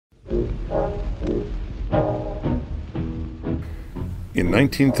In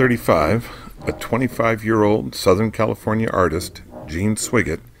 1935, a 25-year-old Southern California artist, Gene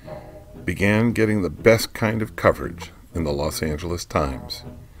Swiggett, began getting the best kind of coverage in the Los Angeles Times.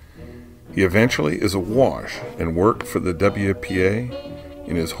 He eventually is awash and worked for the WPA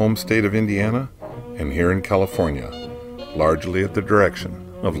in his home state of Indiana and here in California, largely at the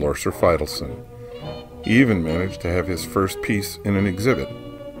direction of Lorcer Feidelson. He even managed to have his first piece in an exhibit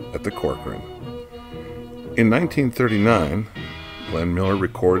at the Corcoran. In 1939, Glenn Miller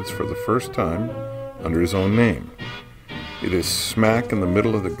records for the first time under his own name. It is smack in the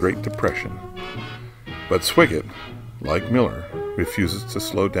middle of the Great Depression. But Swiggett, like Miller, refuses to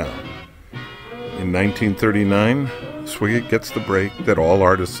slow down. In 1939, Swiggett gets the break that all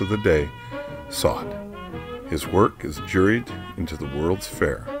artists of the day sought. His work is juried into the World's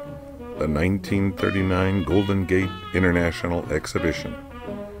Fair, the 1939 Golden Gate International Exhibition.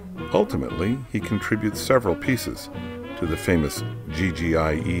 Ultimately, he contributes several pieces to the famous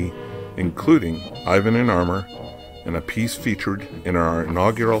GGIE, including Ivan in Armor and a piece featured in our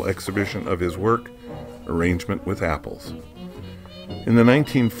inaugural exhibition of his work, Arrangement with Apples. In the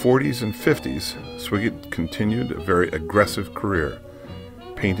 1940s and 50s, Swiggett continued a very aggressive career,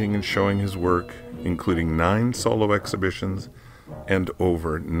 painting and showing his work, including 9 solo exhibitions and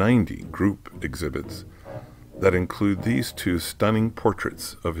over 90 group exhibits that include these 2 stunning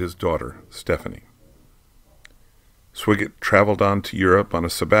portraits of his daughter, Stephanie. Swiggett traveled on to Europe on a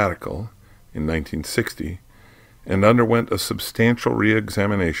sabbatical in 1960 and underwent a substantial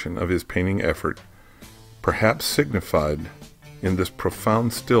re-examination of his painting effort, perhaps signified in this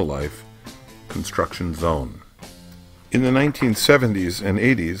profound still life, Construction Zone. In the 1970s and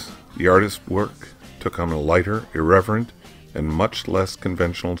 80s, the artist's work took on a lighter, irreverent, and much less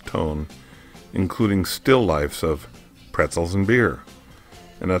conventional tone, including still lifes of pretzels and beer,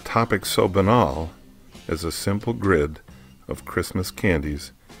 and a topic so banal as a simple grid of Christmas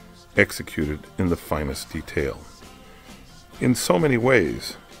candies executed in the finest detail. In so many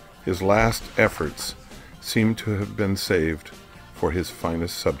ways, his last efforts seem to have been saved for his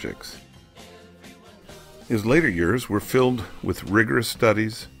finest subjects. His later years were filled with rigorous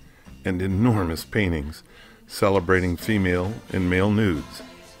studies and enormous paintings celebrating female and male nudes.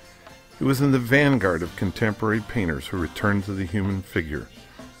 He was in the vanguard of contemporary painters who returned to the human figure,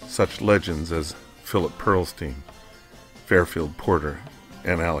 such legends as Philip Pearlstein, Fairfield Porter,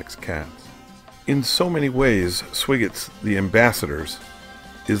 and Alex Katz. In so many ways, Swiggett's The Ambassadors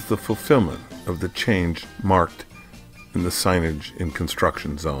is the fulfillment of the change marked in the signage in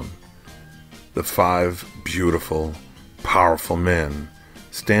Construction Zone. The 5 beautiful, powerful men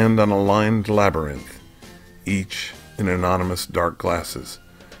stand on a lined labyrinth, each in anonymous dark glasses.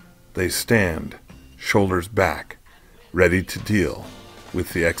 They stand, shoulders back, ready to deal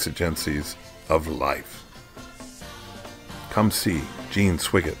with the exigencies of life. Come see Gene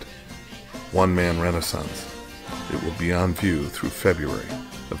Swiggett, One Man Renaissance. It will be on view through February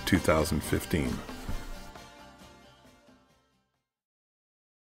of 2015.